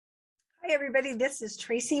Hi, everybody. This is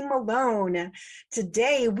Tracy Malone.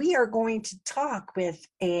 Today, we are going to talk with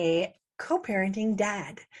a co parenting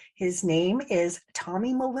dad. His name is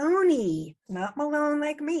Tommy Maloney, not Malone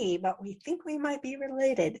like me, but we think we might be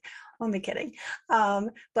related. Only kidding.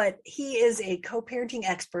 But he is a co parenting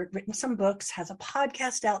expert, written some books, has a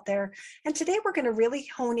podcast out there. And today, we're going to really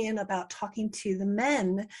hone in about talking to the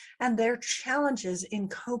men and their challenges in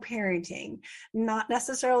co parenting, not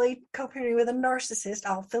necessarily co-parenting with a narcissist.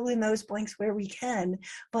 I'll fill in those blanks where we can,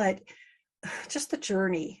 but just the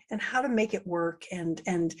journey and how to make it work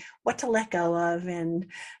and what to let go of and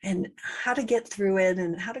how to get through it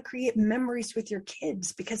and how to create memories with your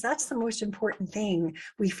kids, because that's the most important thing.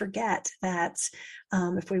 We forget that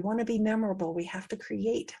if we want to be memorable, we have to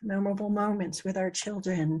create memorable moments with our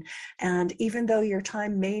children. And even though your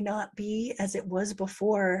time may not be as it was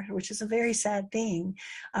before, which is a very sad thing,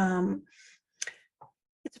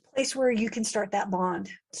 it's a place where you can start that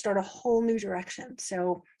bond, start a whole new direction.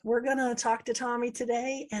 So we're going to talk to Tommy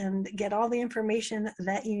today and get all the information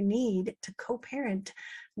that you need to co-parent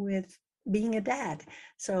with being a dad.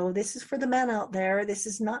 So this is for the men out there. This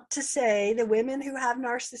is not to say the women who have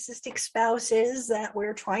narcissistic spouses that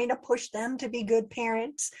we're trying to push them to be good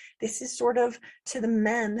parents. This is sort of to the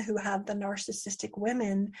men who have the narcissistic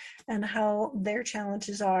women and how their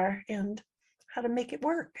challenges are and how to make it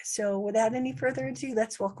work. So without any further ado,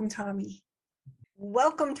 let's welcome Tommy.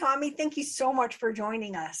 Welcome, Tommy. Thank you so much for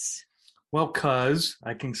joining us. Well,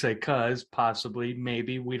 I can say possibly,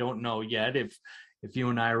 maybe, we don't know yet if you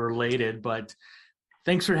and I are related, but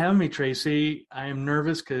thanks for having me, Tracy. I am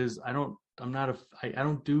nervous because I don't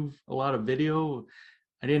do a lot of video.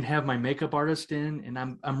 I didn't have my makeup artist in, and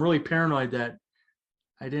I'm really paranoid that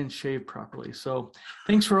I didn't shave properly. So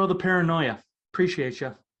thanks for all the paranoia. Appreciate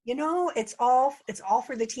you. You know, it's all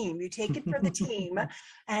for the team. You take it for the team.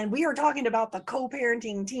 And we are talking about the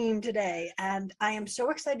co-parenting team today. And I am so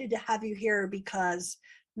excited to have you here because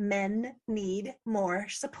men need more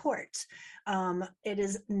support. It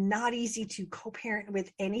is not easy to co-parent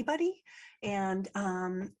with anybody. And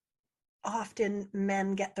often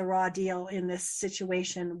men get the raw deal in this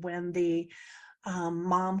situation when the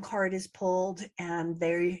mom card is pulled and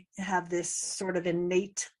they have this sort of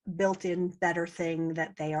innate built-in better thing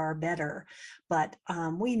that they are better. But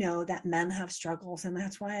we know that men have struggles, and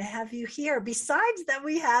that's why I have you here. Besides that,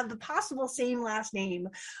 we have the possible same last name.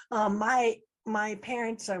 My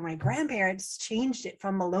parents or my grandparents changed it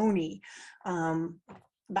from Maloney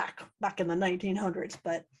back in the 1900s,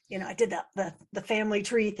 but you know, I did the family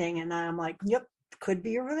tree thing, and I'm like, yep, could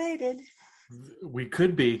be related. We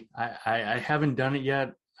could be. I haven't done it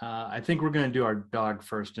yet. I think we're going to do our dog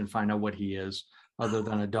first and find out what he is other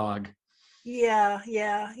than a dog. Yeah.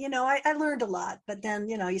 You know, I learned a lot, but then,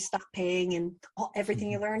 you know, you stop paying and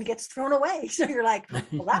everything you learned gets thrown away. So you're like,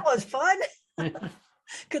 well, that was fun.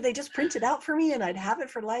 Could they just print it out for me and I'd have it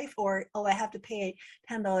for life? Or, oh, I have to pay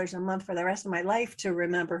 $10 a month for the rest of my life to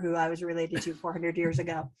remember who I was related to 400 years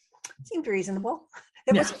ago. Seemed reasonable.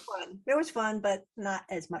 It was fun. It was fun, but not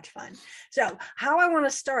as much fun. So how I want to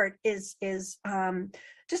start is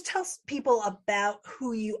just tell people about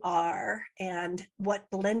who you are and what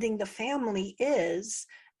blending the family is,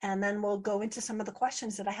 and then we'll go into some of the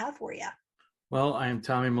questions that I have for you. Well, I am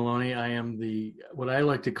Tommy Maloney. I am what I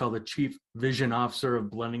like to call the Chief Vision Officer of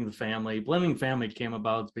Blending the Family. Blending Family came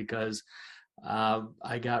about because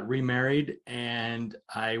I got remarried and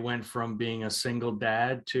I went from being a single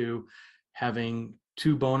dad to having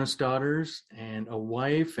two bonus daughters and a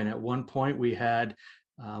wife. And at one point we had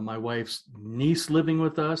my wife's niece living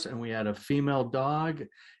with us, and we had a female dog.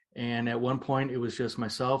 And at one point it was just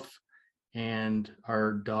myself and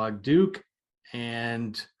our dog Duke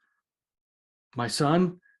and my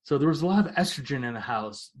son. So there was a lot of estrogen in the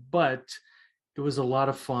house, but it was a lot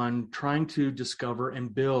of fun trying to discover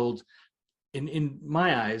and build, in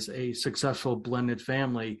my eyes, a successful blended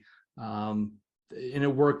family. And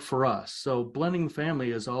it worked for us. So blending the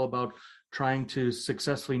family is all about trying to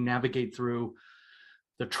successfully navigate through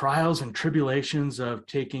the trials and tribulations of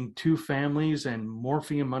taking two families and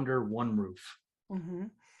morphing them under one roof. Mm-hmm.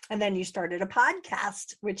 And then you started a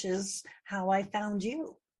podcast, which is how I found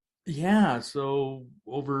you. Yeah, so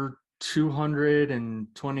over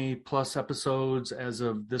 220 plus episodes as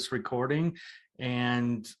of this recording.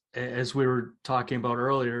 And as we were talking about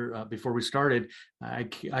earlier, before we started, I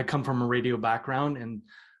come from a radio background, and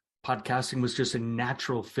podcasting was just a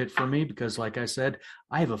natural fit for me because, like I said,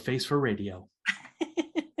 I have a face for radio.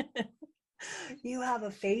 You have a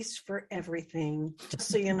face for everything, just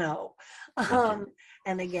so you know.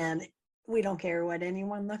 And again, we don't care what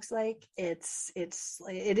anyone looks like. It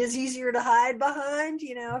is easier to hide behind,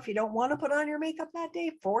 if you don't want to put on your makeup that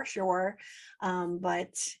day, for sure.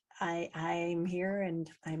 But I'm here, and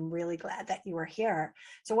I'm really glad that you are here.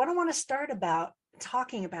 So what I want to start about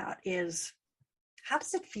talking about is, how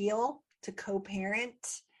does it feel to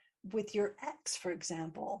co-parent with your ex, for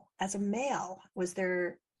example, as a male? Was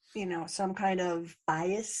there, some kind of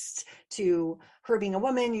bias to her being a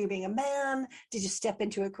woman, you being a man? Did you step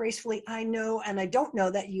into it gracefully? I know, and I don't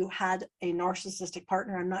know that you had a narcissistic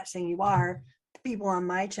partner. I'm not saying you are. People on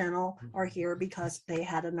my channel are here because they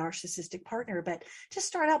had a narcissistic partner. But just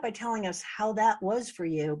start out by telling us how that was for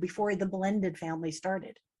you before the blended family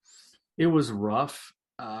started. It was rough,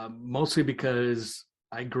 mostly because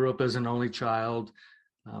I grew up as an only child.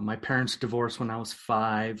 My parents divorced when I was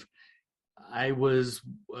 5. I was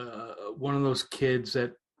one of those kids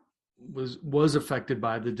that was affected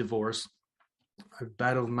by the divorce. I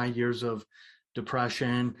battled my years of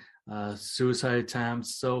depression, suicide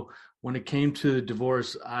attempts. So when it came to the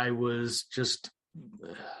divorce, I was just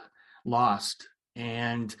lost.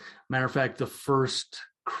 And matter of fact, the first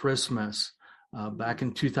Christmas back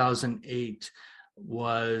in 2008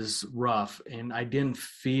 was rough, and I didn't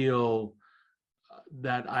feel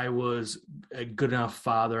that I was a good enough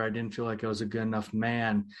father. I didn't feel like I was a good enough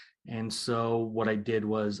man. And so what I did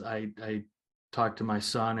was I talked to my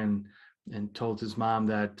son and told his mom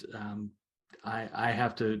that I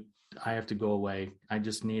have to go away. I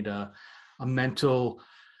just need a mental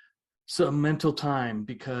time,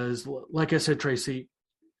 because like I said, Tracy,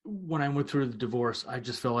 when I went through the divorce, I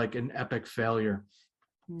just felt like an epic failure.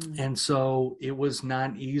 And so it was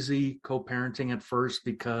not easy co-parenting at first,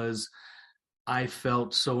 because I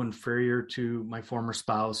felt so inferior to my former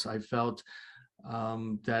spouse. I felt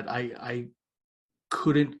that I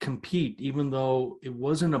couldn't compete, even though it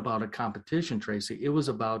wasn't about a competition, Tracy. It was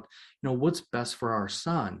about, what's best for our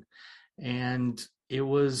son. And it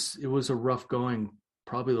was a rough going,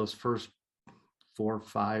 probably those first 4,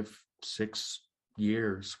 5, 6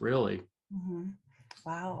 years, really. Mm-hmm.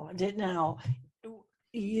 Wow. Now,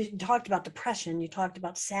 you talked about depression, you talked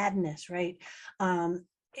about sadness, right?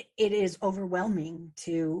 It is overwhelming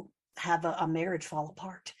to have a marriage fall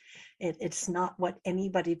apart. It's not what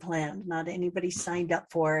anybody planned, not anybody signed up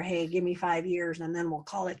for. Hey, give me 5 years and then we'll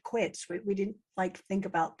call it quits. We didn't think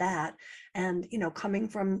about that. And coming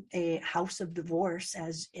from a house of divorce,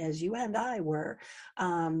 as you and I were,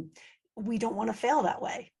 we don't want to fail that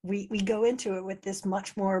way. We go into it with this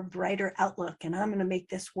much more brighter outlook, and I'm going to make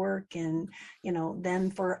this work. And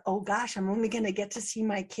then for, oh gosh, I'm only going to get to see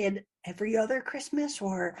my kid every other Christmas,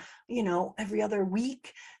 or every other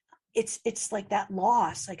week. It's like that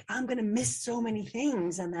loss, like I'm going to miss so many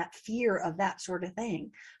things, and that fear of that sort of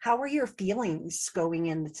thing. How were your feelings going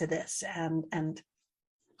into this? And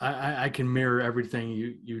I can mirror everything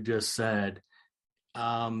you just said.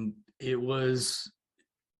 It was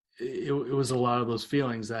a lot of those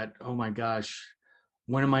feelings that, oh my gosh,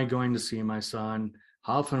 when am I going to see my son?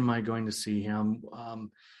 How often am I going to see him?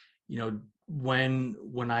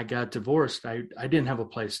 When I got divorced, I didn't have a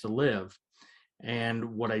place to live.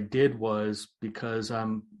 And what I did was, because I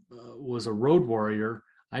was a road warrior,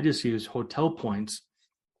 I just used hotel points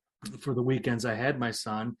for the weekends I had my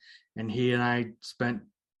son, and he and I spent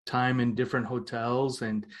time in different hotels.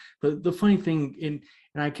 And the funny thing,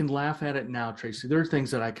 and I can laugh at it now, Tracy, there are things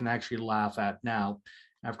that I can actually laugh at now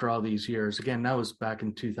after all these years. Again, that was back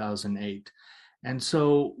in 2008. And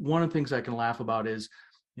so one of the things I can laugh about is,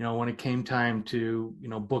 when it came time to,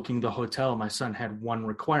 booking the hotel, my son had one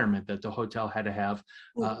requirement, that the hotel had to have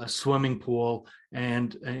a swimming pool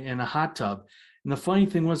and a hot tub. And the funny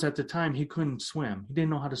thing was, at the time, he couldn't swim. He didn't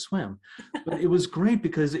know how to swim. But it was great,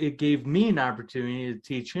 because it gave me an opportunity to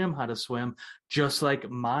teach him how to swim, just like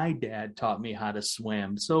my dad taught me how to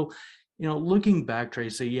swim. So, looking back,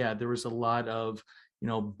 Tracy, yeah, there was a lot of,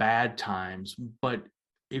 bad times. But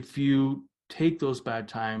if you take those bad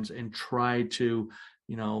times and try to,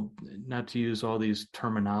 not to use all these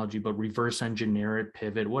terminology, but reverse engineer it,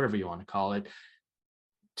 pivot, whatever you want to call it,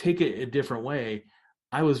 take it a different way.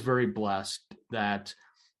 I was very blessed that,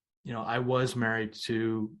 I was married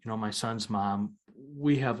to, my son's mom.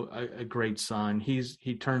 We have a great son.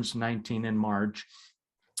 He turns 19 in March.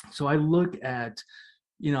 So I look at,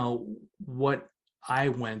 what I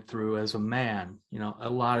went through as a man, a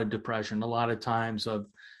lot of depression, a lot of times of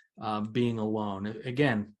being alone.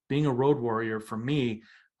 Again, being a road warrior, for me,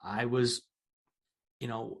 I was,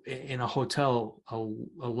 in a hotel a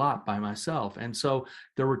lot by myself. And so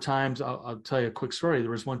there were times, I'll tell you a quick story.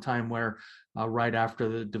 There was one time where right after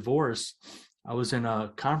the divorce, I was in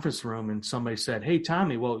a conference room and somebody said, "Hey,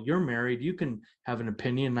 Tommy, well, you're married. You can have an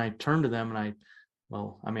opinion." And I turned to them and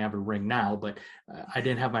I have a ring now, but I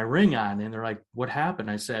didn't have my ring on. And they're like, "What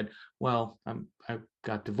happened?" I said, "Well, I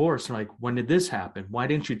got divorced." And like, "When did this happen? Why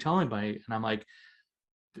didn't you tell anybody?" And I'm like,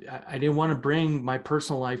 I didn't want to bring my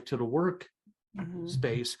personal life to the work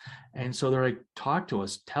space. And so they're like, "Talk to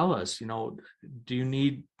us, tell us, do you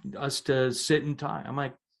need us to sit and talk?" I'm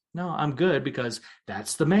like, "No, I'm good," because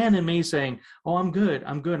that's the man in me saying, "Oh, I'm good.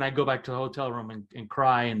 I'm good." And I go back to the hotel room and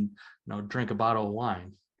cry and, drink a bottle of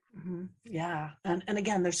wine. Yeah. And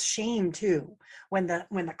again, there's shame too. When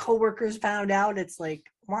the coworkers found out, it's like,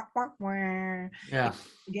 wah, wah, wah. Yeah,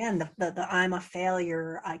 Again, the I'm a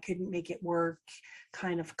failure, I couldn't make it work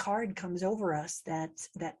kind of card comes over us that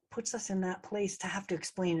puts us in that place to have to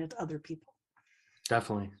explain it to other people.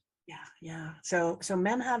 definitely. Yeah. So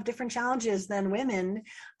men have different challenges than women.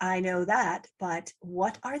 I know that, but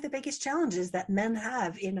what are the biggest challenges that men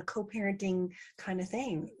have in a co-parenting kind of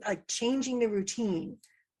thing? Like changing the routine.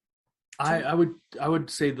 I would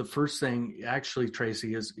say the first thing actually,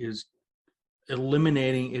 Tracy, is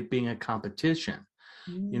eliminating it being a competition.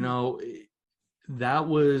 You Mm. know, that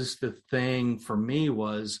was the thing for me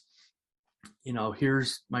was,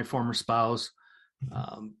 here's my former spouse,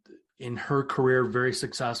 in her career, very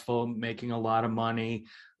successful, making a lot of money.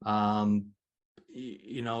 Um,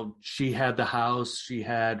 she had the house, she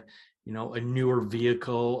had, a newer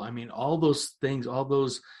vehicle. I mean, all those things, all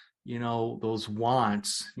those, those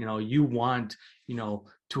wants, you want,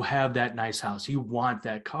 to have that nice house, you want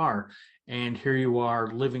that car. And here you are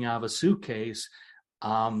living out of a suitcase.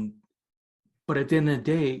 But at the end of the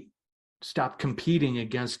day, stop competing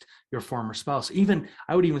against your former spouse. Even,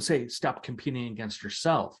 I would even say, stop competing against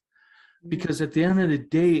yourself. Because at the end of the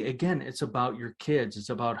day, again, it's about your kids.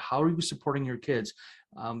 It's about how are you supporting your kids.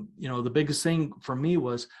 The biggest thing for me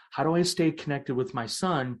was, how do I stay connected with my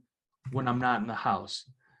son when I'm not in the house?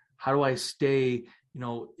 How do I stay,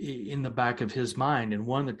 in the back of his mind? And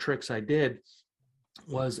one of the tricks I did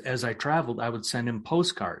was, as I traveled, I would send him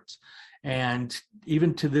postcards. And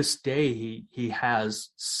even to this day, he has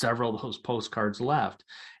several of those postcards left.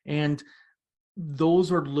 And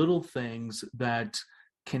those are little things that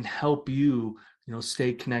can help you,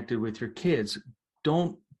 stay connected with your kids.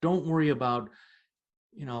 Don't worry about,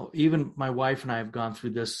 even my wife and I have gone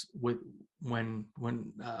through this with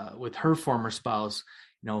with her former spouse.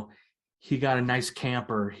 He got a nice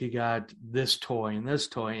camper, he got this toy and this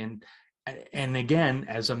toy, and again,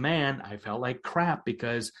 as a man, I felt like crap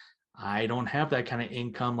because I don't have that kind of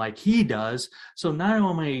income like he does. So not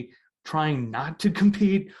only am I trying not to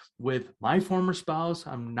compete with my former spouse,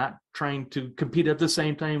 I'm not trying to compete at the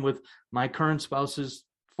same time with my current spouse's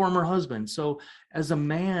former husband. So as a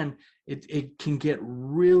man, it can get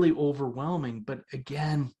really overwhelming. But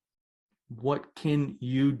again, what can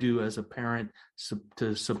you do as a parent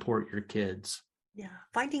to support your kids? Yeah,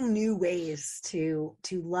 finding new ways to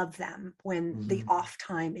love them when the off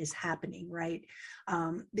time is happening, right?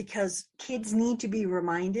 Because kids need to be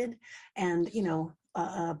reminded, and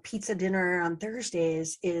pizza dinner on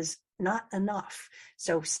Thursdays is not enough.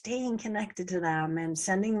 So staying connected to them and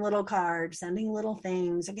sending little cards, sending little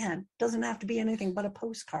things, again, doesn't have to be anything but a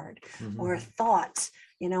postcard or a thought.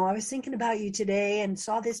 I was thinking about you today and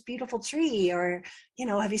saw this beautiful tree, or,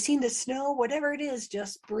 have you seen the snow? Whatever it is,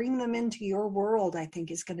 just bring them into your world, I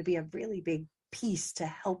think is going to be a really big piece to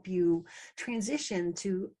help you transition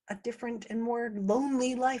to a different and more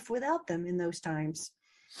lonely life without them in those times.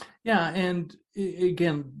 Yeah, and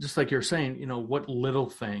again, just like you're saying, what little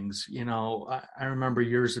things, I remember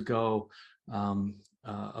years ago,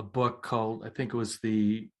 a book called, I think it was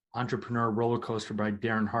The Entrepreneur Roller Coaster by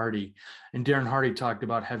Darren Hardy. And Darren Hardy talked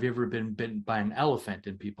about, have you ever been bitten by an elephant?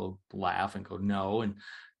 And people laugh and go, no. And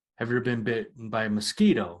have you ever been bitten by a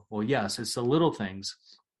mosquito? Well, yes, it's the little things.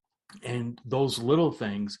 And those little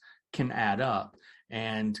things can add up.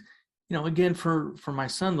 And, again, for my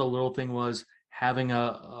son, the little thing was having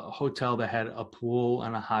a hotel that had a pool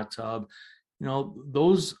and a hot tub.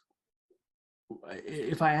 Those,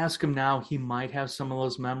 if I ask him now, he might have some of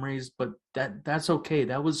those memories, but that's okay.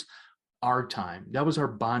 That was our time. That was our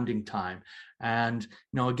bonding time. And,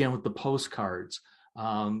 again, with the postcards,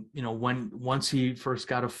 once he first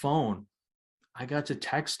got a phone, I got to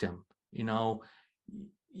text him.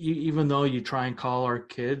 Even though you try and call our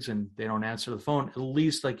kids and they don't answer the phone, at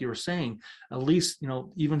least, like you were saying, at least,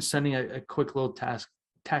 even sending a quick little text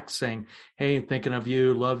saying, hey, thinking of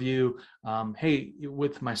you, love you. Hey,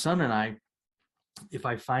 with my son and I, if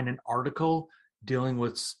I find an article dealing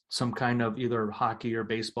with some kind of either hockey or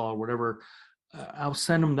baseball or whatever, I'll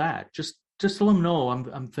send him that just to let him know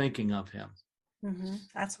I'm thinking of him.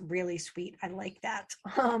 That's really sweet. I like that.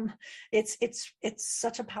 It's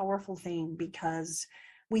such a powerful thing because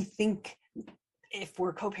we think if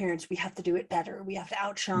we're co-parents, we have to do it better. We have to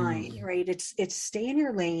outshine, Mm. right? It's stay in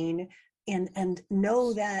your lane and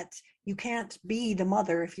know that you can't be the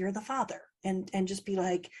mother if you're the father. And just be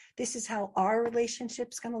like, this is how our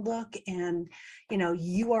relationship's going to look. And,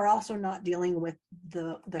 you are also not dealing with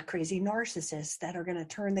the crazy narcissists that are going to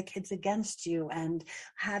turn the kids against you and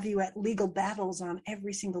have you at legal battles on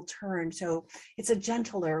every single turn. So it's a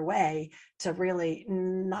gentler way to really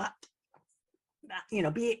not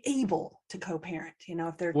be able to co-parent,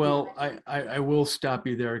 if they're. Well, I will stop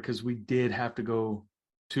you there because we did have to go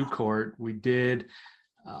to court. We did,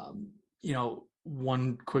 you know,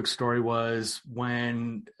 one quick story was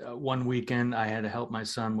when one weekend I had to help my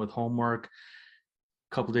son with homework.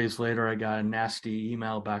 A couple days later, I got a nasty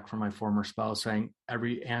email back from my former spouse saying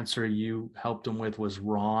every answer you helped him with was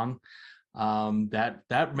wrong.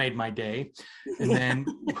 That made my day. And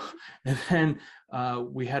then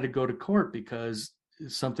we had to go to court because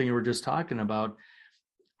something you were just talking about.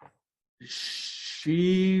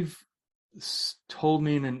 She told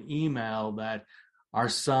me in an email that our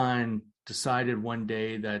son decided one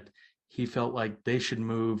day that he felt like they should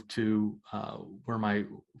move to where my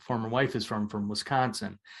former wife is from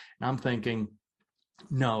Wisconsin. And I'm thinking,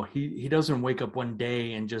 no, he doesn't wake up one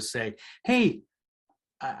day and just say, hey,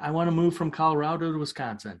 I want to move from Colorado to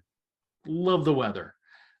Wisconsin. Love the weather.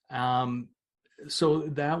 So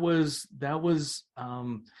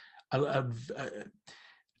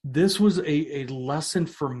this was a lesson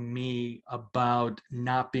for me about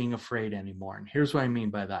not being afraid anymore. And here's what I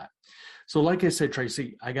mean by that. So like I said,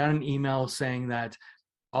 Tracy, I got an email saying that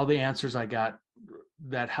all the answers I got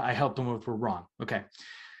that I helped them with were wrong. Okay.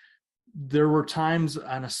 There were times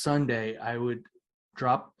on a Sunday I would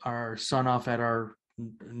drop our son off at our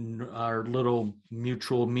little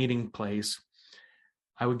mutual meeting place.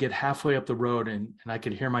 I would get halfway up the road and I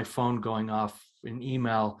could hear my phone going off an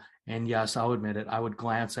email. And yes, I'll admit it. I would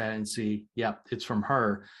glance at it and see, yep, it's from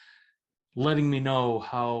her, letting me know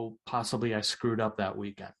how possibly I screwed up that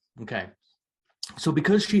weekend. Okay. So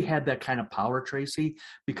because she had that kind of power, Tracy,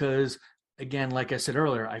 because again, like I said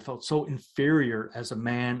earlier, I felt so inferior as a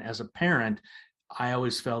man, as a parent. I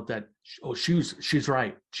always felt that, oh, she's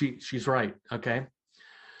right. She's right. Okay.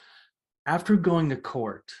 After going to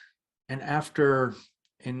court and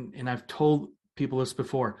and I've told people this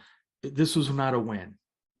before, this was not a win.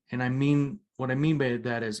 And what I mean by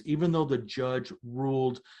that is even though the judge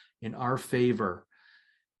ruled in our favor,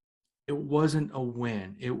 it wasn't a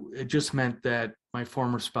win. It just meant that my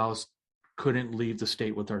former spouse couldn't leave the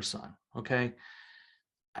state with our son. Okay.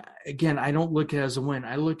 Again, I don't look at it as a win.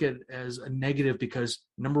 I look at it as a negative because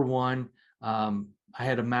number one, I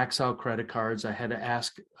had to max out credit cards. I had to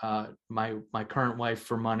ask my current wife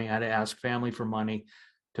for money. I had to ask family for money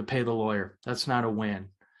to pay the lawyer. That's not a win.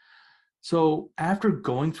 So after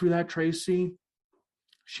going through that, Tracy,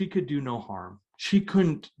 she could do no harm. She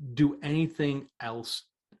couldn't do anything else.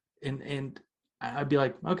 And I'd be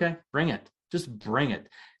like, okay, bring it. Just bring it.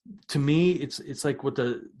 To me, it's like what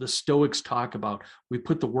the Stoics talk about. We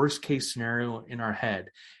put the worst case scenario in our head.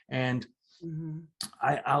 And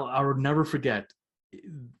I'll never forget,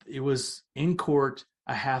 it was in court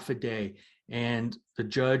a half a day, and the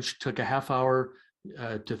judge took a half hour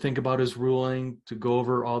to think about his ruling, to go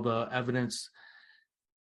over all the evidence.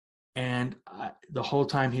 And the whole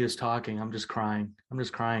time he was talking, I'm just crying.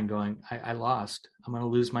 Going, I lost. I'm going to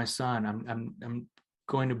lose my son. I'm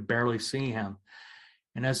going to barely see him.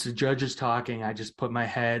 And as the judge is talking, I just put my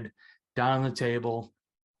head down on the table,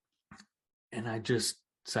 and I just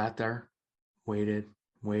sat there, waited.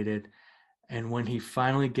 And when he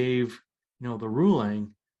finally gave, the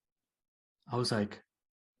ruling, I was like,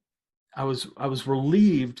 I was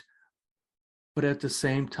relieved, but at the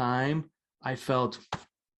same time, I felt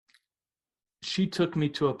she took me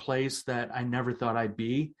to a place that I never thought I'd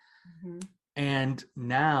be. And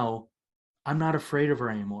now I'm not afraid of her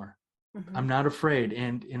anymore. I'm not afraid.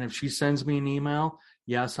 And if she sends me an email,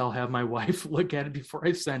 yes, I'll have my wife look at it before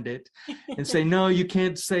I send it and say, no, you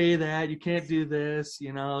can't say that. You can't do this,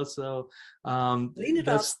 so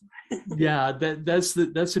that's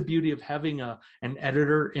the beauty of having an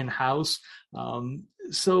editor in house.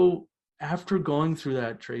 So after going through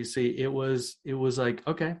that, Tracy, it was like,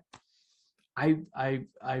 okay, I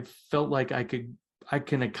felt like I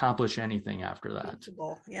can accomplish anything after that.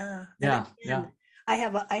 Yeah. I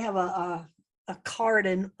have a card,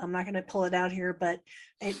 and I'm not going to pull it out here, but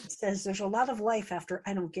it says there's a lot of life after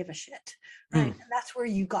I don't give a shit. Right. And that's where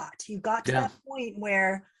you got to that point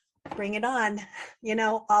where bring it on.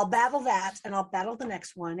 I'll battle that and I'll battle the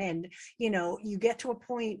next one. And, you get to a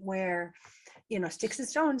point where, sticks and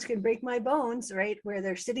stones can break my bones, right? Where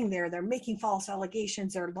they're sitting there, they're making false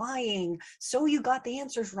allegations, they're lying. So you got the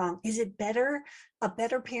answers wrong. Is it a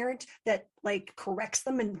better parent that like corrects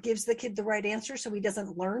them and gives the kid the right answer so he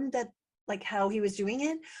doesn't learn that like how he was doing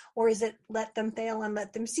it? Or is it let them fail and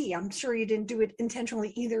let them see? I'm sure you didn't do it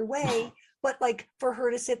intentionally either way. But like for her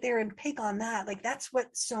to sit there and pick on that, like that's what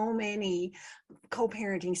so many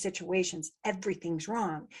co-parenting situations, everything's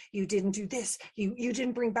wrong. You didn't do this. You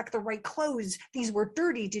didn't bring back the right clothes. These were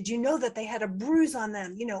dirty. Did you know that they had a bruise on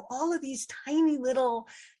them? All of these tiny little,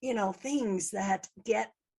 things that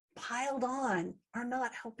get piled on are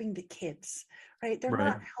not helping the kids, right? They're Right.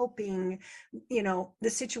 not helping, the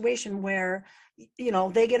situation where,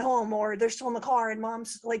 they get home or they're still in the car and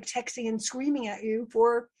mom's like texting and screaming at you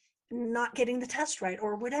for not getting the test right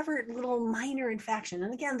or whatever little minor infraction.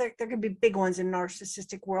 And again, there could be big ones in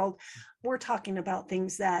narcissistic world. We're talking about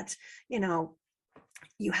things that,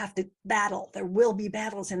 you have to battle. There will be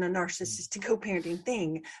battles in a narcissistic co-parenting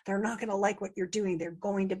thing. They're not going to like what you're doing. They're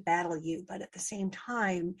going to battle you. But at the same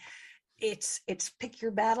time, it's pick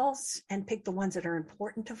your battles and pick the ones that are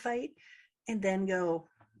important to fight and then go,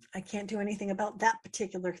 I can't do anything about that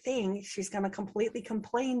particular thing. She's going to completely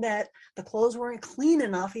complain that the clothes weren't clean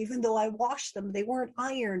enough, even though I washed them, they weren't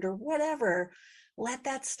ironed or whatever. Let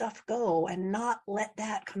that stuff go and not let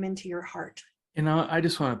that come into your heart. I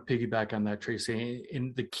just want to piggyback on that, Tracy.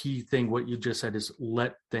 And the key thing, what you just said, is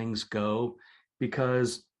let things go.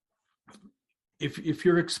 Because if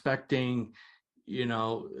you're expecting,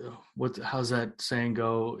 how's that saying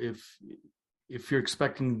go? If you're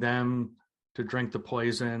expecting them to drink the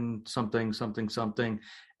poison, something.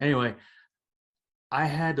 Anyway, I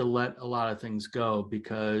had to let a lot of things go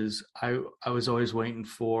because I was always waiting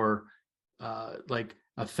for like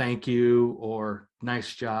a thank you or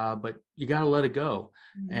nice job, but you got to let it go.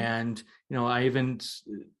 Mm-hmm. And, I even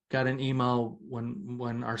got an email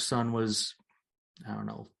when our son was, I don't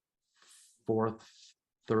know, fourth,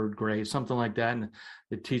 third grade, something like that. And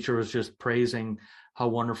the teacher was just praising how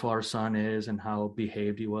wonderful our son is and how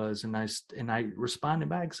behaved he was. And I responded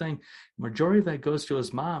back saying, majority of that goes to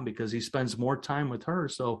his mom because he spends more time with her.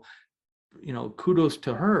 So, kudos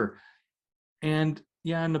to her. And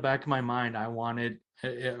yeah, in the back of my mind, I wanted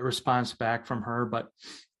a response back from her, but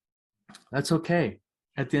that's okay.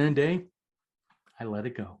 At the end of the day, I let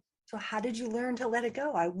it go. So how did you learn to let it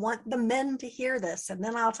go? I want the men to hear this, and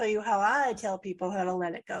then I'll tell you how I tell people how to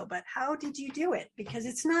let it go. But how did you do it? Because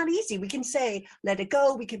it's not easy. We can say, let it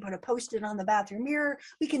go. We can put a Post-it on the bathroom mirror.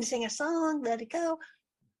 We can sing a song, let it go.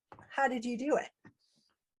 How did you do it?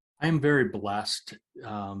 I'm very blessed.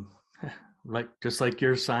 Just like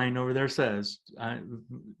your sign over there says.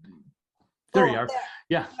 There you are. There.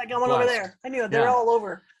 Yeah. I got one blessed. Over there. I knew it. They're all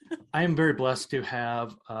over. I am very blessed to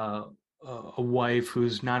have a wife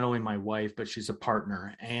who's not only my wife, but she's a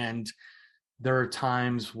partner. And there are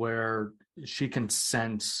times where she can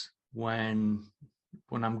sense when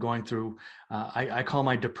I'm going through, I call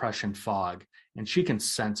my depression fog, and she can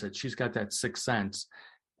sense it. She's got that sixth sense.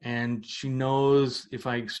 And she knows if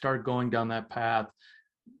I start going down that path,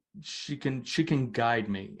 she can guide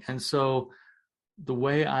me. And so the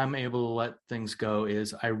way I'm able to let things go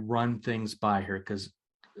is I run things by her because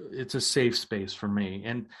it's a safe space for me.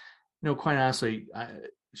 And quite honestly,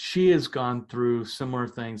 she has gone through similar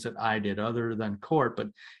things that I did, other than court. But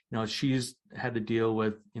she's had to deal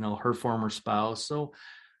with her former spouse, so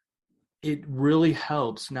it really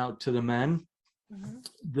helps. Now, to the men, mm-hmm.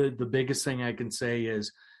 the biggest thing I can say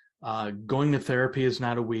is going to therapy is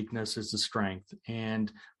not a weakness; it's a strength.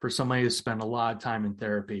 And for somebody to spend a lot of time in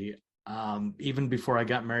therapy, even before I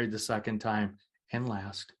got married the second time and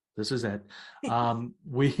last, this is it.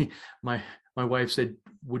 My wife said,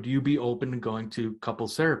 would you be open to going to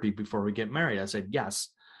couples therapy before we get married? I said, yes,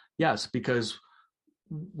 because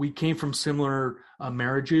we came from similar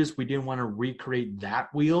marriages. We didn't want to recreate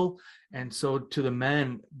that wheel. And so to the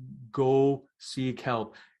men, go seek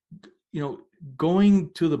help.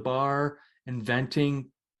 Going to the bar and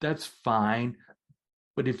venting, that's fine.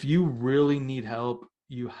 But if you really need help,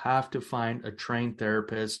 you have to find a trained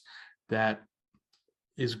therapist that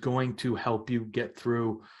is going to help you get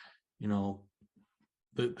through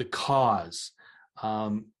the cause.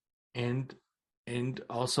 And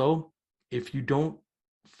also, if you don't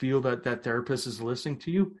feel that therapist is listening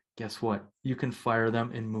to you, guess what? You can fire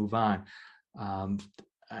them and move on.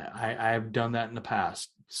 I've done that in the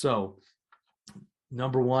past. So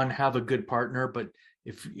number one, have a good partner. But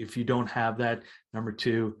if you don't have that, number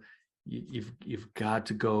two, you've got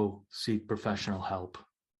to go seek professional help.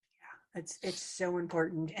 It's so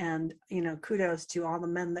important. And, kudos to all the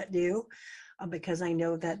men that do, because I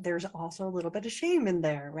know that there's also a little bit of shame in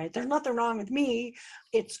there, right? There's nothing wrong with me.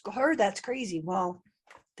 It's her that's crazy. Well,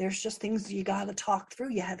 there's just things you got to talk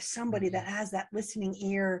through. You have somebody that has that listening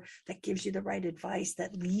ear that gives you the right advice,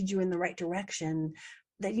 that leads you in the right direction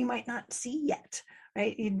that you might not see yet,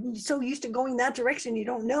 right? You're so used to going that direction, you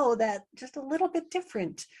don't know that just a little bit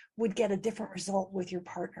different would get a different result with your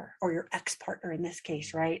partner or your ex-partner in this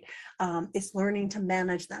case, right? It's learning to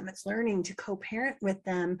manage them. It's learning to co-parent with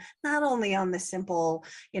them, not only on the simple,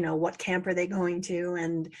 what camp are they going to?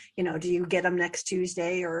 And, do you get them next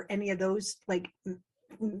Tuesday, or any of those like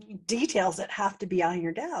details that have to be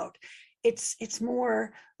ironed out. It's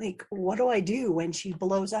more like, what do I do when she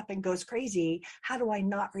blows up and goes crazy? How do I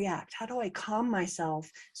not react? How do I calm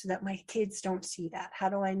myself so that my kids don't see that? How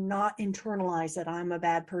do I not internalize that I'm a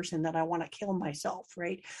bad person, that I want to kill myself,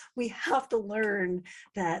 right? We have to learn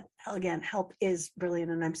that, again, help is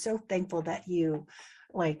brilliant. And I'm so thankful that you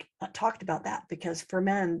talked about that, because for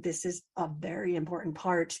men, this is a very important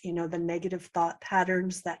part, the negative thought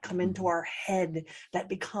patterns that come into our head that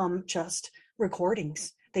become just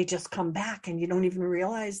recordings. They just come back and you don't even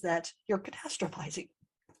realize that you're catastrophizing.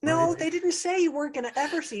 No, right. They didn't say you weren't going to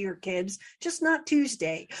ever see your kids, just not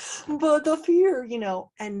Tuesday. But the fear,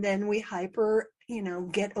 and then we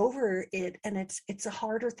get over it. And it's a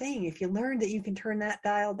harder thing. If you learn that you can turn that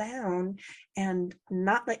dial down and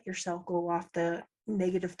not let yourself go off the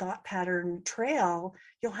negative thought pattern trail,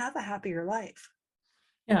 you'll have a happier life.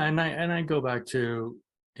 Yeah. And I go back to,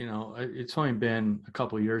 it's only been a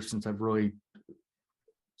couple of years since I've really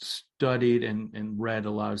studied and read a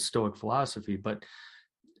lot of Stoic philosophy, but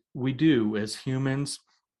we do, as humans,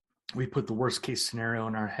 we put the worst case scenario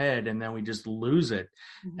in our head and then we just lose it.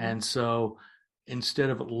 Mm-hmm. And so instead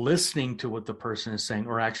of listening to what the person is saying,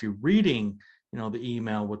 or actually reading, the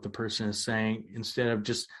email, what the person is saying, instead of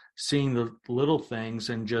just seeing the little things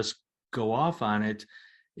and just go off on it,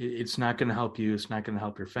 it's not going to help you. It's not going to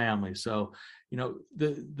help your family. So,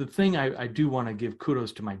 the thing I do want to give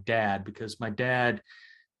kudos to my dad, because my dad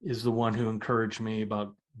is the one who encouraged me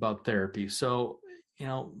about therapy. So,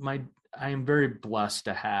 I am very blessed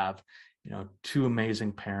to have, two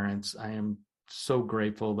amazing parents. I am so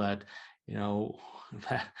grateful that,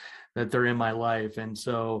 that they're in my life. And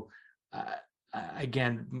so,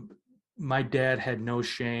 again, my dad had no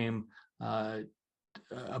shame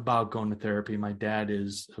about going to therapy. My dad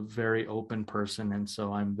is a very open person. And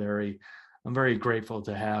so I'm very grateful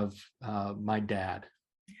to have my dad.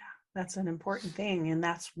 Yeah, that's an important thing. And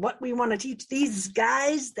that's what we want to teach these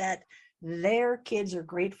guys, that their kids are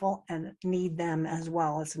grateful and need them as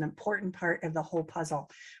well. It's an important part of the whole puzzle.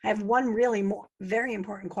 I have one very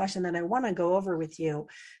important question that I want to go over with you,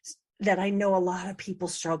 that I know a lot of people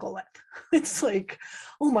struggle with. It's like,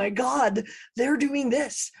 oh my God, they're doing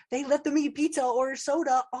this. They let them eat pizza or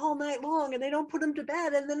soda all night long and they don't put them to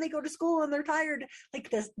bed, and then they go to school and they're tired.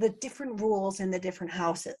 Like the different rules in the different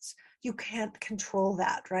houses. You can't control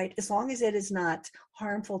that, right? As long as it is not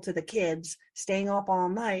harmful to the kids, staying up all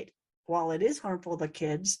night, while it is harmful to the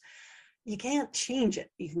kids, you can't change it.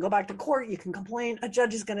 You can go back to court, you can complain, a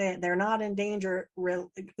judge is they're not in danger,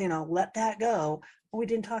 let that go. We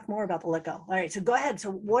didn't talk more about the let go. All right, so go ahead.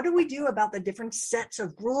 So what do we do about the different sets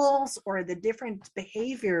of rules or the different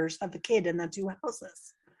behaviors of the kid in the two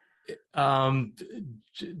houses?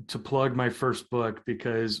 To plug my first book,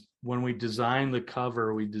 because when we designed the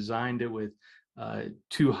cover, we designed it with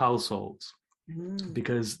two households,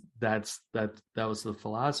 because that was the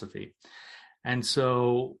philosophy. And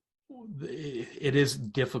so it is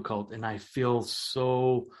difficult, and I feel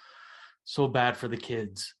so bad for the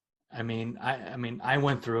kids. I mean, I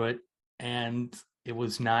went through it, and it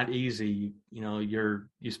was not easy. You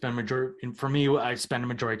spend majority. And for me, I spend a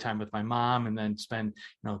majority of time with my mom, and then spend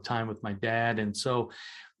time with my dad. And so,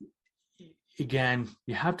 again,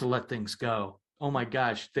 you have to let things go. Oh my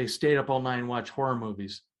gosh, they stayed up all night and watched horror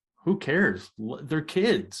movies. Who cares? They're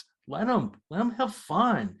kids. Let them have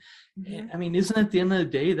fun. Mm-hmm. I mean, isn't at the end of the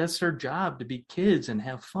day, that's their job, to be kids and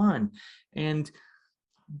have fun.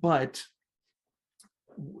 But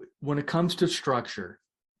when it comes to structure,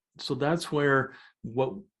 so that's where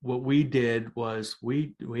what we did was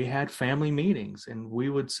we had family meetings, and we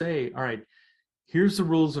would say, all right, here's the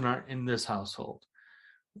rules in this household.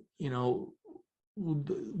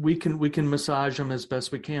 We can massage them as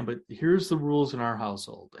best we can, but here's the rules in our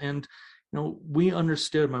household. And we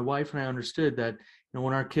understood, my wife and I understood that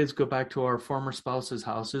when our kids go back to our former spouses'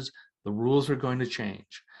 houses, the rules are going to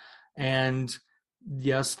change. And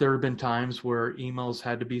yes, there have been times where emails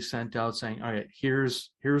had to be sent out saying, all right,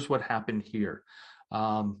 here's what happened here.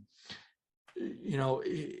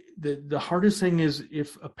 the hardest thing is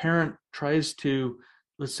if a parent tries to,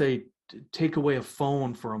 let's say, take away a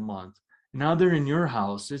phone for a month. Now they're in your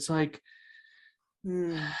house. It's like,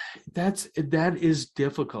 that is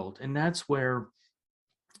difficult. And that's where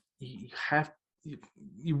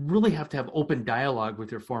you really have to have open dialogue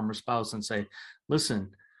with your former spouse and say,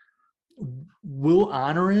 listen, we'll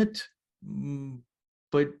honor it,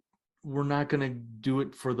 but we're not going to do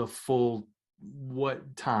it for the full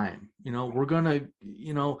time. We're going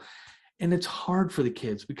to, and it's hard for the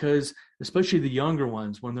kids because especially the younger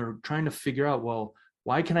ones, when they're trying to figure out, well,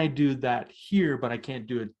 why can I do that here, but I can't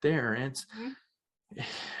do it there? And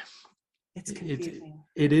it's confusing.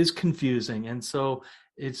 It is confusing. And so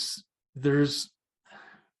there's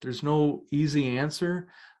no easy answer.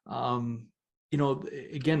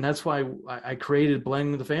 Again, that's why I created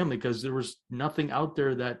Blending the Family, because there was nothing out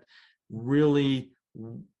there that really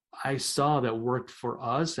I saw that worked for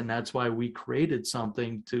us. And that's why we created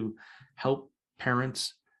something to help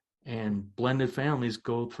parents and blended families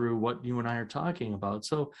go through what you and I are talking about.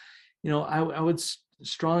 So, I would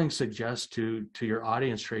strongly suggest to your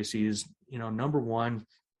audience, Tracy, is, number one,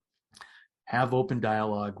 have open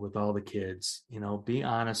dialogue with all the kids, be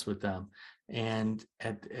honest with them, and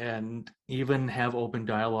even have open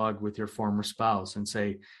dialogue with your former spouse and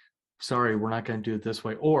say, sorry, we're not going to do it this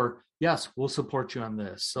way, or yes, we'll support you on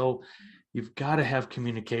this. So you've got to have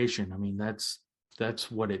communication. I mean, that's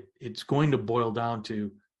what it's going to boil down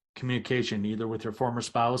to, communication, either with your former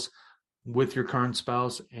spouse, with your current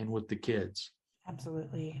spouse, and with the kids.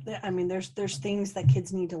 Absolutely. I mean, there's things that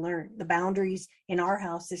kids need to learn. The boundaries in our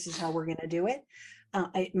house, this is how we're going to do it.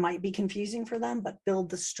 It might be confusing for them, but build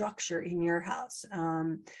the structure in your house.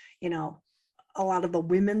 A lot of the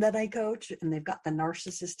women that I coach, and they've got the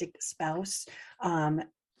narcissistic spouse,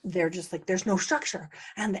 they're just like, there's no structure,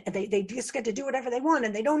 and they just get to do whatever they want,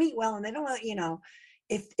 and they don't eat well, and they don't,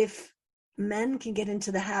 if men can get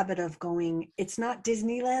into the habit of going, it's not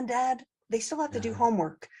Disneyland, Dad, they still have to do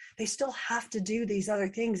homework. They still have to do these other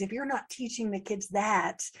things. If you're not teaching the kids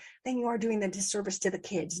that, then you are doing the disservice to the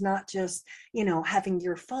kids, not just, having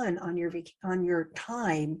your fun on your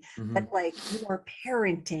time, but like you are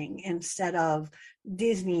parenting instead of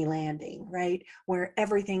Disneylanding, right? Where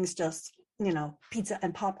everything's just, pizza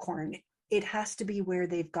and popcorn. It has to be where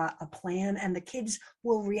they've got a plan, and the kids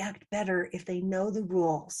will react better if they know the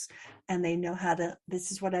rules and they know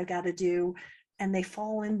this is what I've got to do. And they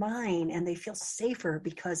fall in line and they feel safer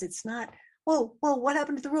because it's not, whoa, what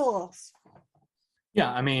happened to the rules?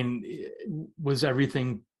 Yeah. I mean, was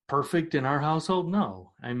everything perfect in our household?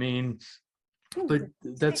 No. I mean, but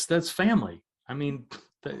that's family. I mean,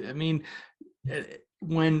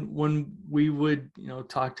 when we would,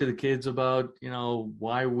 talk to the kids about,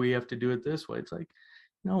 why we have to do it this way, it's like,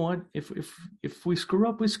 you know what, if we screw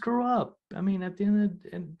up, we screw up. I mean, at the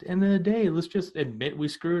end of the day, let's just admit we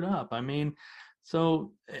screwed up. I mean,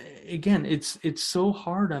 so again, it's so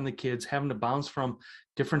hard on the kids having to bounce from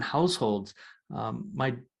different households.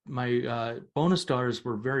 My bonus daughters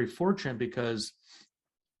were very fortunate because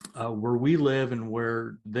where we live and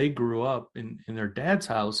where they grew up in their dad's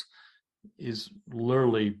house is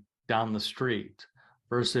literally down the street,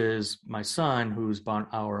 versus my son, who's about an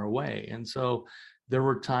hour away. And so there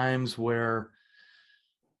were times where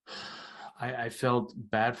I felt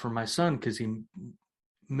bad for my son because he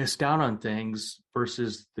missed out on things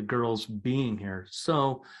versus the girls being here.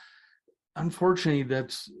 So unfortunately,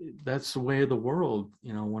 that's the way of the world,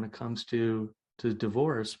 when it comes to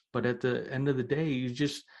divorce. But at the end of the day,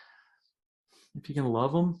 if you can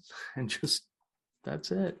love them, and just,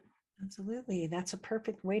 that's it. Absolutely. That's a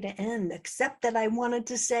perfect way to end, except that I wanted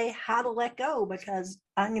to say how to let go, because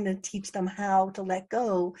I'm going to teach them how to let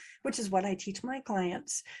go, which is what I teach my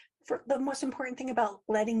clients. For the most important thing about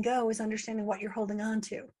letting go is understanding what you're holding on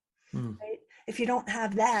to. Right? If you don't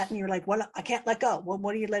have that and you're like, well, I can't let go. Well,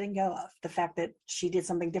 what are you letting go of? The fact that she did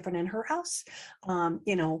something different in her house?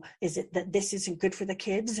 Is it that this isn't good for the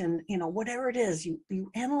kids? And, whatever it is,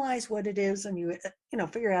 you analyze what it is, and you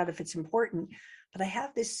figure out if it's important. But I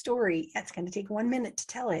have this story. It's going to take 1 minute to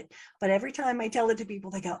tell it. But every time I tell it to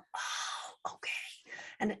people, they go, oh, okay.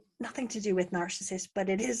 And nothing to do with narcissists, but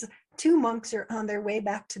it is. 2 monks are on their way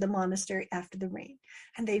back to the monastery after the rain,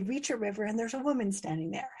 and they reach a river, and there's a woman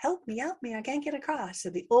standing there. Help me, I can't get across. So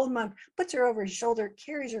the old monk puts her over his shoulder,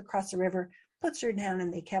 carries her across the river, puts her down,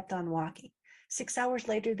 and they kept on walking. 6 hours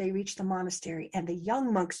later, they reach the monastery, and the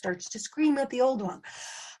young monk starts to scream at the old one.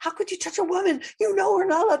 How could you touch a woman? We're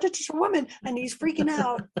not allowed to touch a woman. And he's freaking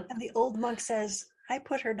out. And the old monk says, I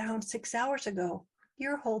put her down 6 hours ago.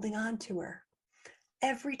 You're holding on to her.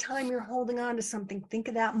 every time you're holding on to something, think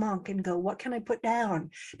of that monk and go, what can I put down?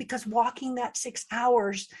 Because walking that 6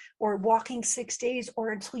 hours or walking 6 days or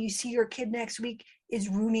until you see your kid next week is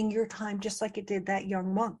ruining your time, just like it did that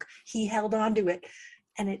young monk. He held on to it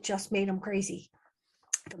and it just made him crazy.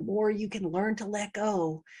 The more you can learn to let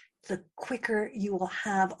go, the quicker you will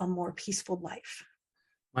have a more peaceful life.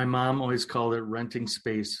 My mom always called it renting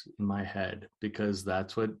space in my head, because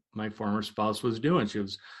that's what my former spouse was doing. She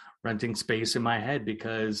was renting space in my head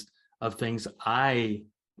because of things I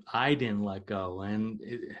didn't let go. And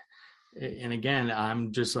again,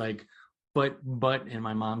 I'm just like, but, and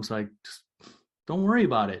my mom's like, just don't worry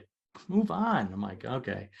about it. Move on. I'm like,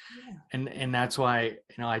 okay. Yeah. And that's why,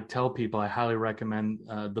 I tell people I highly recommend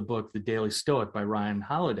the book, The Daily Stoic by Ryan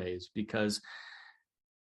Holiday, because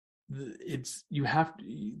you have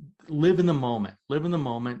to live in the moment.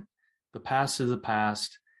 The past is the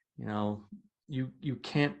past. You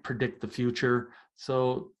can't predict the future,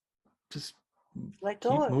 so just let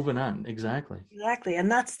go. Keep moving on. Exactly. And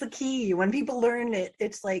that's the key. When people learn it,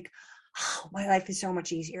 it's like, oh, my life is so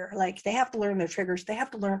much easier. Like, they have to learn their triggers, they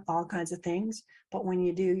have to learn all kinds of things, but when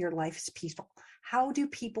you do, your life is peaceful. How do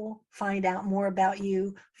people find out more about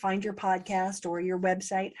you, find your podcast or your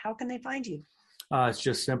website? How can they find you? It's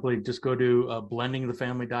just simply go to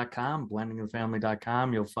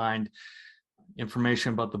blendingthefamily.com. You'll find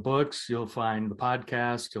information about the books. You'll find the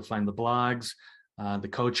podcast. You'll find the blogs, the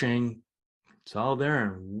coaching. It's all there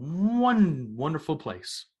in one wonderful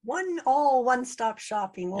place. One-stop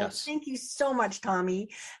shopping. Well, yes. Thank you so much, Tommy.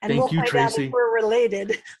 And thank we'll you, find Tracy. out if we're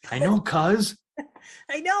related. I know, cuz.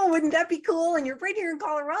 I know, wouldn't that be cool? And you're right here in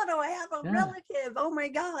Colorado. I have a relative. Oh my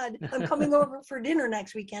God. I'm coming over for dinner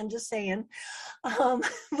next weekend, just saying. But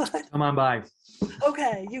come on by.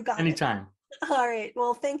 Okay, you got anytime. It. All right.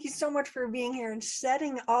 Well, thank you so much for being here and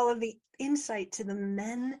setting all of the insight to the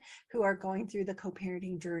men who are going through the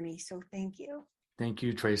co-parenting journey. So thank you. Thank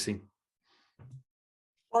you, Tracy.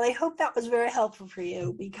 Well, I hope that was very helpful for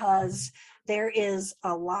you, because there is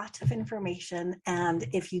a lot of information. And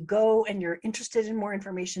if you go and you're interested in more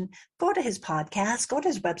information, go to his podcast, go to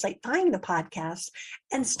his website, find the podcast,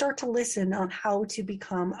 and start to listen on how to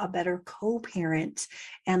become a better co-parent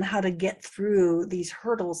and how to get through these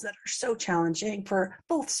hurdles that are so challenging for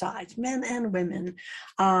both sides, men and women.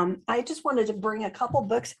 I just wanted to bring a couple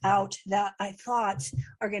books out that I thought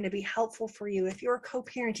are going to be helpful for you if you're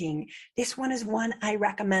co-parenting. This one is one I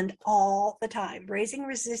recommend all the time: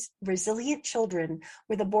 Raising Resilient Children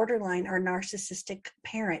with a Borderline or Narcissistic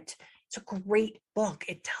Parent. It's a great book.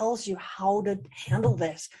 It tells you how to handle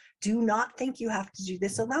this. Do not think you have to do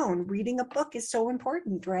this alone. Reading a book is so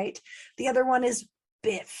important, right? The other one is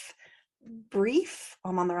Biff. Brief,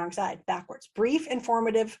 I'm on the wrong side, backwards. Brief,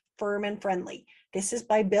 Informative, Firm, and Friendly. This is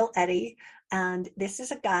by Bill Eddy, and this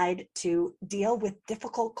is a guide to deal with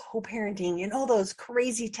difficult co-parenting and all those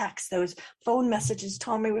crazy texts, those phone messages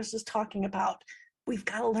Tommy was just talking about. We've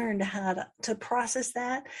got to learn how to process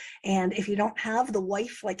that. And if you don't have the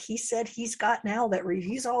wife, like he said he's got now, that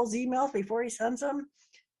reviews all his emails before he sends them,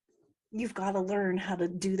 you've got to learn how to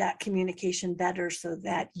do that communication better so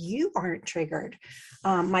that you aren't triggered.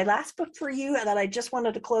 My last book for you that I just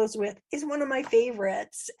wanted to close with is one of my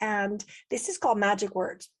favorites. And this is called Magic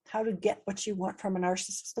Words: How to Get What You Want from a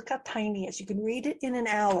Narcissist. Look how tiny it is. You can read it in an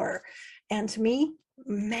hour. And to me,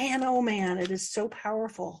 man, oh man, it is so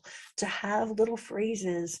powerful to have little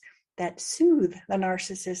phrases that soothe the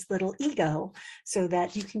narcissist's little ego so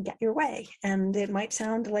that you can get your way. And it might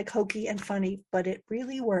sound like hokey and funny, but it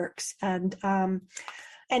really works. And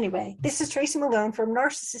anyway, this is Tracy Malone from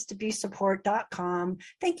NarcissistAbuseSupport.com.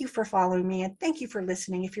 Thank you for following me, and thank you for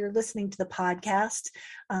listening. If you're listening to the podcast,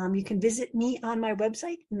 you can visit me on my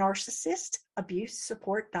website,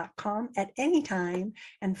 NarcissistAbuseSupport.com, at any time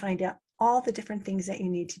and find out all the different things that you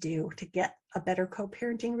need to do to get a better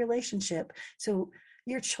co-parenting relationship so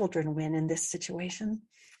your children win in this situation.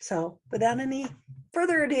 So without any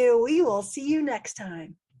further ado, we will see you next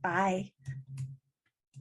time. Bye.